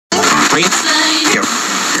No,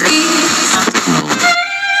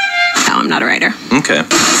 I'm not a writer. Okay.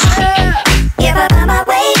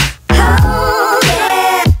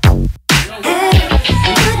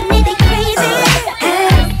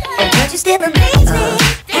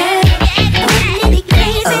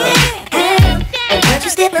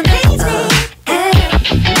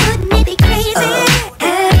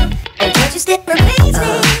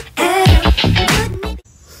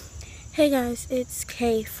 Hey guys, it's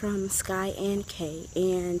Kay from Skye Kay,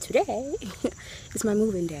 and today is my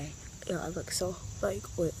move-in day. Yo, I look so like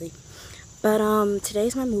oily, but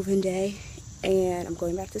today's my move-in day, and I'm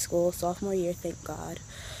going back to school, sophomore year, thank God.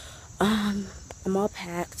 I'm all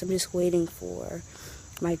packed. I'm just waiting for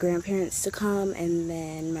my grandparents to come, and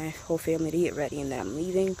then my whole family to get ready, and then I'm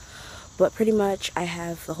leaving. But pretty much, I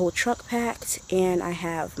have the whole truck packed, and I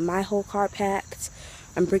have my whole car packed.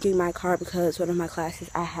 I'm bringing my car because one of my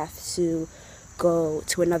classes I have to go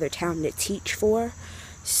to another town to teach for.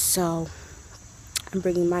 So I'm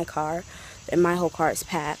bringing my car, and my whole car is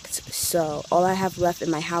packed. So all I have left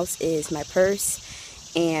in my house is my purse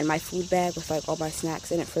and my food bag with like all my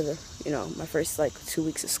snacks in it for the, my first like 2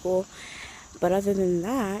 weeks of school. But other than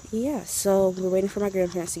that, yeah. So we're waiting for my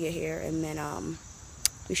grandparents to get here, and then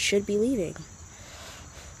we should be leaving.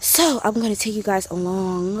 So I'm going to take you guys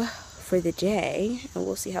along for the day, and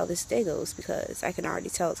we'll see how this day goes, because I can already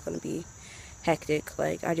tell it's going to be hectic.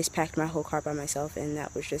 Like, I just packed my whole car by myself, and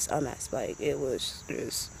that was just a mess. Like, it was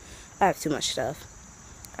just, I have too much stuff.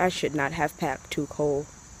 I should not have packed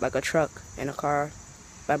like a truck and a car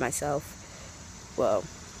by myself. Well,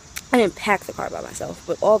 I didn't pack the car by myself,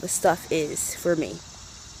 but all the stuff is for me.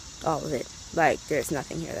 All of it. Like, there's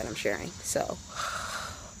nothing here that I'm sharing. So,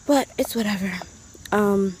 but it's whatever.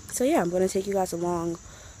 So yeah, I'm going to take you guys along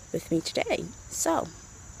with me today. So,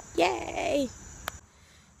 yay!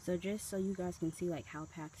 So just so you guys can see like how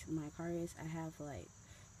packed my car is, I have like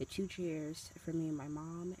the 2 chairs for me and my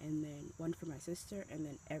mom, and then one for my sister, and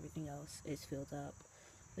then everything else is filled up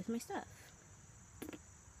with my stuff.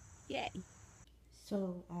 Yay!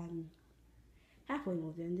 So, halfway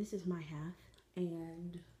moved in. This is my half,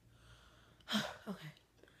 and okay,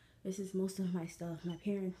 this is most of my stuff. My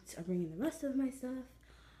parents are bringing the rest of my stuff.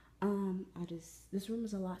 This room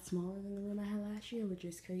is a lot smaller than the room I had last year, which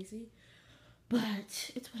is crazy,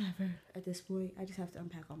 but it's whatever at this point. I just have to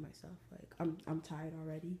unpack all my stuff. Like, I'm tired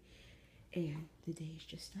already, and the day is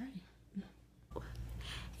just starting.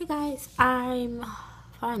 Hey guys, I'm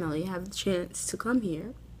finally have the chance to come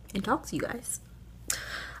here and talk to you guys.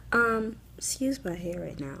 Excuse my hair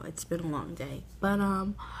right now. It's been a long day, but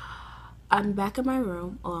I'm back in my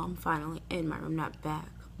room. Well, I'm finally in my room, not back.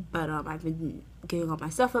 But I've been getting all my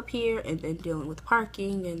stuff up here, and then dealing with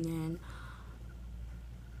parking, and then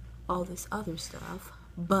all this other stuff.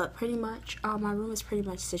 But pretty much, my room is pretty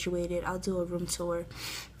much situated. I'll do a room tour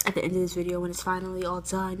at the end of this video when it's finally all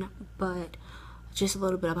done. But just a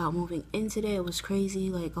little bit about moving in today. It was crazy.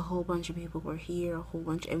 Like, a whole bunch of people were here,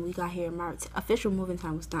 and we got here. My official moving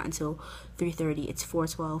time was not until 3:30. It's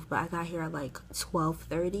 4:12, but I got here at like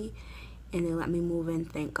 12:30, and they let me move in,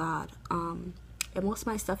 thank God. And most of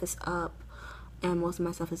my stuff is up, and most of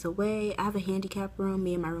my stuff is away. I have a handicap room.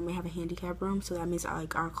 Me and my roommate have a handicap room, so that means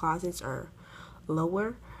like our closets are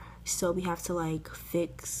lower. So we have to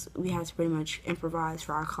we have to pretty much improvise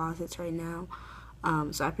for our closets right now.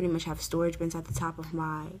 So I pretty much have storage bins at the top of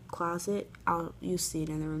my closet. You'll see it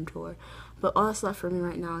in the room tour. But all that's left for me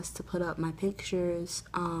right now is to put up my pictures,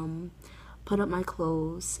 put up my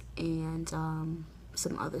clothes, and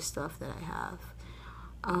some other stuff that I have.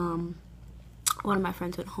 One of my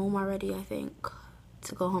friends went home already, I think,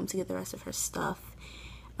 to go home to get the rest of her stuff.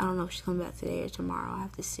 I don't know if she's coming back today or tomorrow. I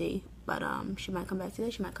have to see. But she might come back today.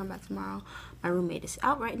 She might come back tomorrow. My roommate is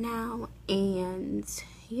out right now. And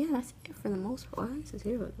yeah, that's it for the most part. This is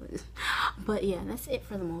here. But yeah, that's it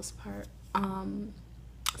for the most part.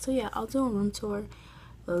 So yeah, I'll do a room tour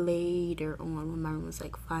later on when my room is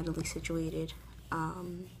like finally situated.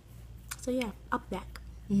 So yeah, I'll be back.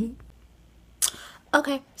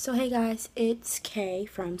 Okay, so hey guys, it's Kay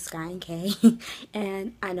from Skye Kay,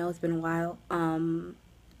 and I know it's been a while. I'm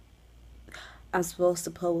supposed to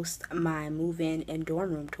post my move-in and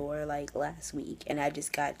dorm room tour like last week, and I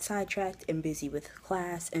just got sidetracked and busy with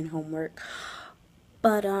class and homework.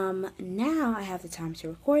 But now I have the time to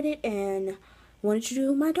record it and wanted to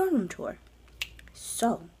do my dorm room tour.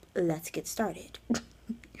 So let's get started.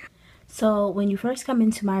 So when you first come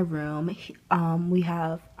into my room, we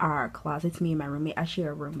have our closets. Me and my roommate. I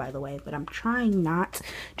share a room, by the way, but I'm trying not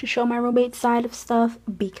to show my roommate's side of stuff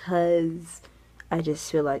because I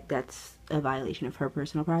just feel like that's a violation of her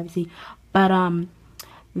personal privacy. But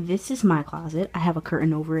this is my closet. I have a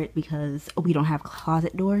curtain over it because we don't have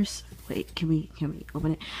closet doors. Wait, can we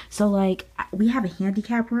open it? So like we have a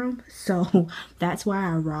handicap room, so that's why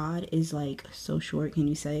our rod is like so short. Can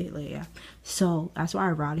you say like yeah? So that's why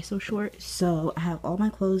our rod is so short. So I have all my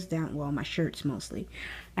clothes down, well my shirts mostly.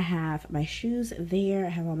 I have my shoes there, I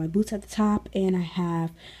have all my boots at the top, and I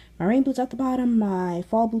have my rain boots at the bottom, my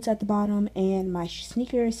fall boots at the bottom, and my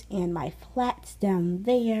sneakers and my flats down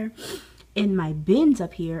there. In my bins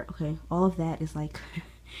up here, okay, all of that is like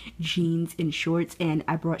jeans and shorts, and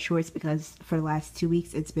I brought shorts because for the last 2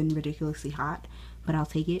 weeks it's been ridiculously hot, but I'll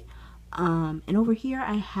take it. And over here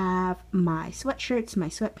I have my sweatshirts, my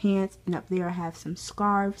sweatpants, and up there I have some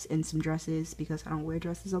scarves and some dresses because I don't wear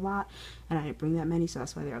dresses a lot and I didn't bring that many, so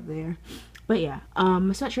that's why they're up there. But yeah,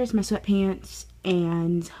 my sweatshirts, my sweatpants,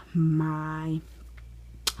 and my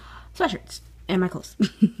sweatshirts and my clothes.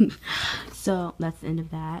 So that's the end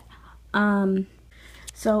of that.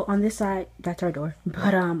 So on this side, that's our door,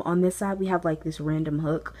 but on this side we have like this random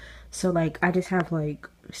hook. So like I just have like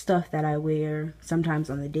stuff that I wear sometimes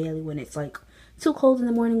on the daily when it's like too cold in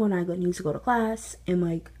the morning when I need to go to class and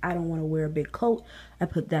like I don't want to wear a big coat. I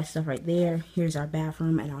put that stuff right there. Here's our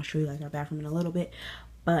bathroom, and I'll show you like our bathroom in a little bit.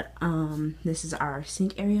 But this is our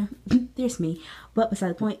sink area. There's me, but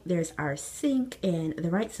beside the point, there's our sink, and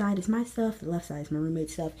the right side is my stuff, the left side is my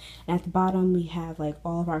roommate's stuff, and at the bottom we have like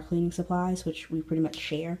all of our cleaning supplies, which we pretty much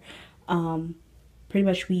share. Pretty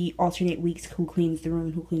much we alternate weeks who cleans the room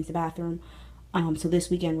and who cleans the bathroom. So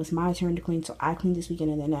this weekend was my turn to clean, so I cleaned this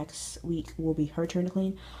weekend, and the next week will be her turn to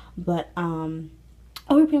clean. But we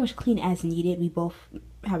pretty much clean as needed. We both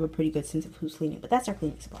have a pretty good sense of who's cleaning, but that's our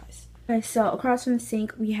cleaning supplies. Okay, so across from the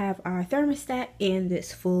sink we have our thermostat and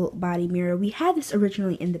this full body mirror. We had this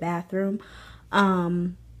originally in the bathroom, but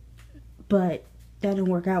that didn't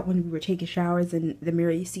work out when we were taking showers, and the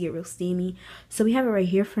mirror, you see it real steamy. So we have it right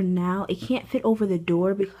here for now. It can't fit over the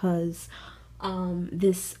door because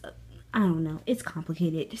this, I don't know, it's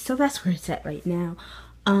complicated. So that's where it's at right now.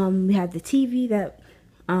 We have the TV that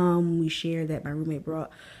we share that my roommate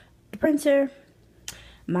brought, the printer,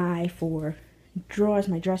 my 4 drawers,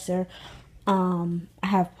 my dresser. I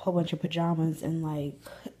have a whole bunch of pajamas and like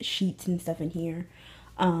sheets and stuff in here.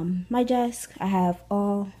 My desk, I have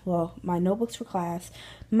my notebooks for class,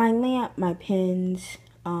 my lamp, my pens,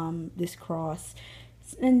 this cross,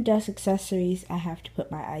 and desk accessories. I have to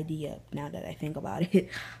put my ID up now that I think about it.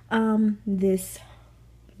 This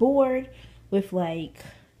board with like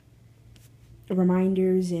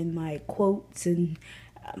reminders and like quotes and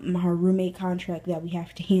my roommate contract that we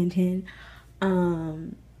have to hand in.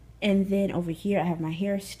 And then over here I have my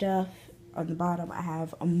hair stuff. On the bottom I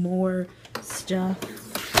have more stuff,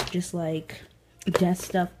 just like desk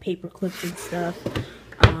stuff, paper clips and stuff.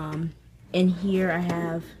 And here I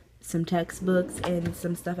have some textbooks and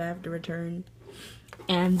some stuff I have to return,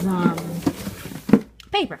 and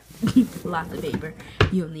paper. Lots of paper,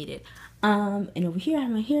 you'll need it. And over here I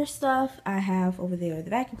have my hair stuff. I have over there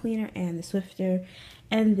the vacuum cleaner and the Swifter,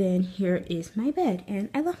 and then here is my bed, and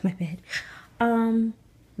I love my bed.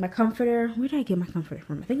 My comforter, where did I get my comforter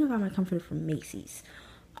from? I think I got my comforter from Macy's.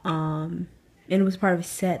 And it was part of a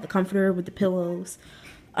set. The comforter with the pillows.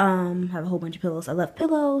 I have a whole bunch of pillows. I love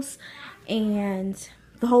pillows. And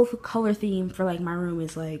the whole color theme for like my room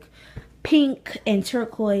is like pink and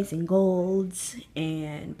turquoise and golds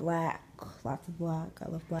and black. Lots of black. I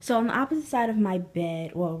love black. So on the opposite side of my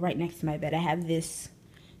bed, well, right next to my bed, I have this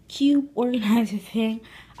cube organizer thing.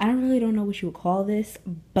 I don't know what you would call this,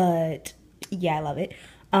 but yeah, I love it.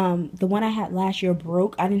 The one I had last year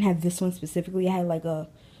broke. I didn't have this one specifically. I had like a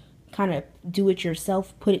kind of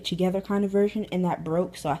do-it-yourself, put-it-together kind of version, and that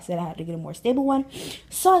broke, so I said I had to get a more stable one.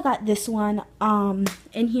 So I got this one.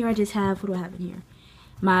 In here I just have, what do I have in here?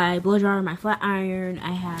 My blow dryer, my flat iron.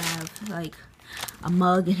 I have like a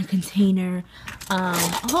mug and a container, a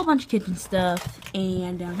whole bunch of kitchen stuff,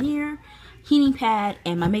 and down here, heating pad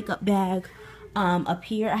and my makeup bag. Up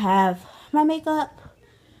here I have my makeup,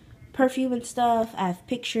 perfume and stuff. I have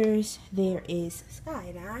pictures. There is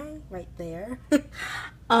Skye and I right there.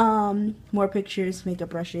 More pictures,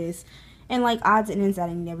 makeup brushes, and like odds and ends that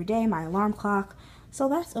I need every day. My alarm clock. So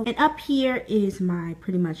that's okay. And up here is my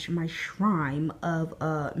pretty much my shrine of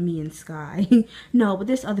me and Skye. No, but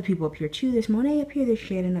there's other people up here too. There's Monet up here. There's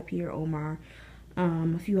Shannon up here. Omar.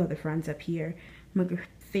 A few other friends up here. My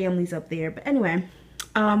family's up there. But anyway,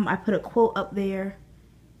 I put a quote up there.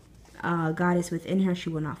 God is within her, she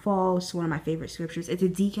will not fall. It's one of my favorite scriptures. It's a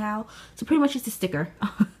decal, so pretty much it's a sticker.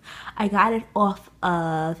 I got it off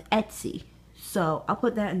of Etsy, so I'll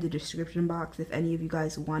put that in the description box if any of you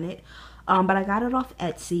guys want it. But I got it off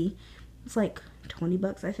Etsy. It's like 20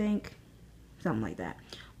 bucks, I think. something like that.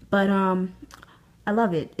 But I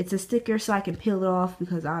love it. It's a sticker so I can peel it off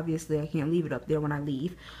because obviously I can't leave it up there when I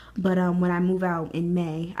leave. But when I move out in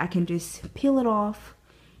May, I can just peel it off.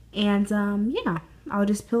 And yeah, I'll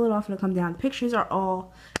just peel it off and it'll come down. The pictures are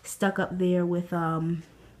all stuck up there with,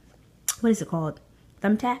 what is it called?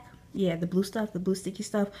 Thumbtack? Yeah, the blue stuff, the blue sticky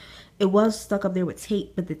stuff. It was stuck up there with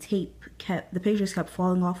tape, but the pictures kept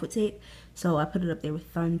falling off with tape. So I put it up there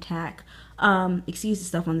with thumbtack. Excuse the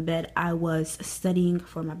stuff on the bed. I was studying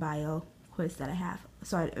for my bio quiz that I have.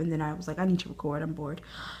 And then I was like, I need to record, I'm bored.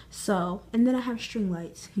 So, and then I have string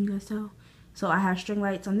lights. Can you guys tell? So I have string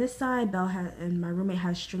lights on this side, and my roommate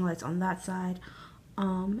has string lights on that side.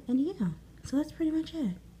 And yeah, so that's pretty much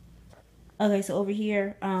it. Okay, so over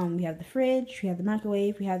here, we have the fridge, we have the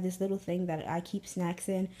microwave, we have this little thing that I keep snacks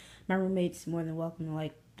in. My roommate's more than welcome to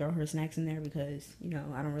like throw her snacks in there because, you know,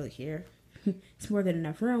 I don't really care. It's more than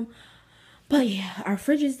enough room. But yeah, our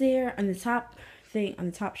fridge is there. On the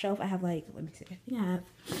top shelf, I have like, let me see, I think I have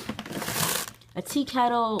a tea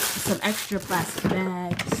kettle, some extra plastic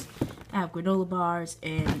bags. I have granola bars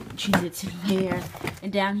and Cheez-Its in there.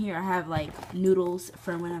 And down here I have like noodles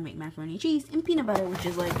from when I make macaroni and cheese and peanut butter, which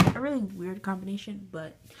is like a really weird combination,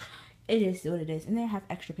 but it is what it is. And then I have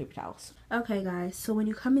extra paper towels. Okay guys, so when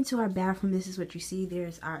you come into our bathroom, this is what you see.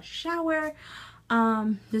 There's our shower.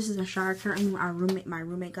 This is a shower curtain. My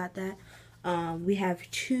roommate got that. We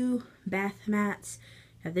have 2 bath mats.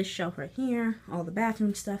 I have this shelf right here, all the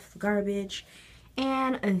bathroom stuff, the garbage,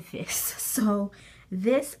 and this. So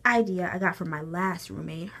this idea I got from my last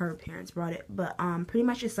roommate. Her parents brought it, but pretty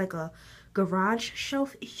much it's like a garage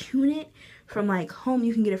shelf unit from like home.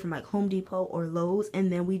 You can get it from like Home Depot or Lowe's,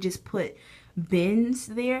 and then we just put bins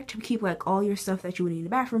there to keep like all your stuff that you would need in the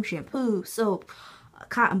bathroom: shampoo, soap,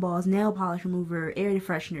 cotton balls, nail polish remover, air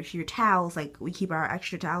fresheners, your towels. Like we keep our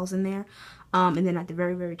extra towels in there. And then at the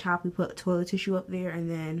very, very top, we put toilet tissue up there, and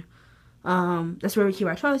then that's where we keep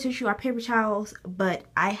our toilet tissue, our paper towels. But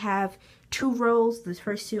I have 2 rows, the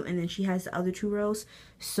first 2, and then she has the other 2 rows.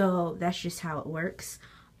 So that's just how it works.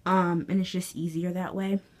 And it's just easier that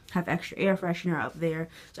way. Have extra air freshener up there.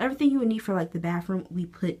 So everything you would need for like the bathroom, we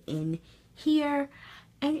put in here.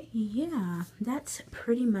 And yeah, that's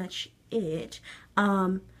pretty much it.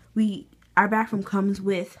 Our bathroom comes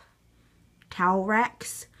with towel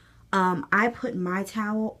racks. I put my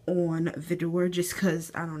towel on the door just because,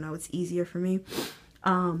 I don't know, it's easier for me.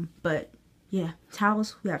 But yeah,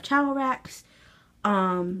 towels, we have towel racks.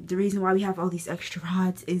 The reason why we have all these extra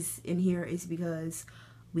rods in here is because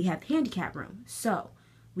we have the handicap room. So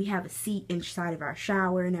we have a seat inside of our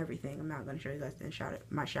shower and everything. I'm not going to show you guys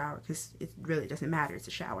my shower because it really doesn't matter. It's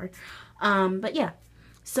a shower. But yeah,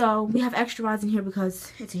 so we have extra rods in here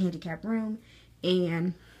because it's a handicap room,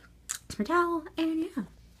 and it's my towel, and yeah,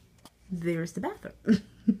 there's the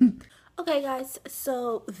bathroom. Okay guys,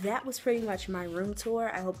 so that was pretty much my room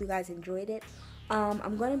tour. I hope you guys enjoyed it.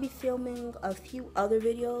 I'm going to be filming a few other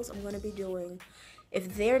videos. I'm going to be doing,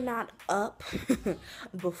 if they're not up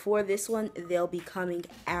before this one, they'll be coming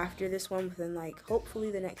after this one within like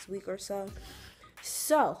hopefully the next week or so.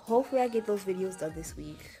 So hopefully I get those videos done this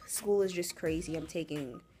week. School is just crazy. I'm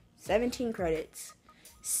taking 17 credits.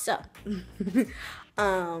 So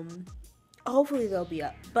hopefully they'll be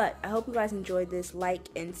up. But I hope you guys enjoyed this. Like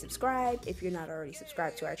and subscribe if you're not already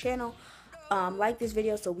subscribed to our channel. Like this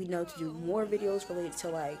video so we know to do more videos related to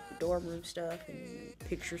like dorm room stuff and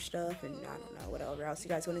picture stuff and I don't know whatever else you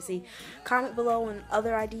guys want to see. Comment below on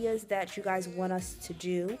other ideas that you guys want us to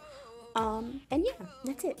do. And yeah,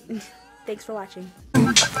 that's it. Thanks for watching.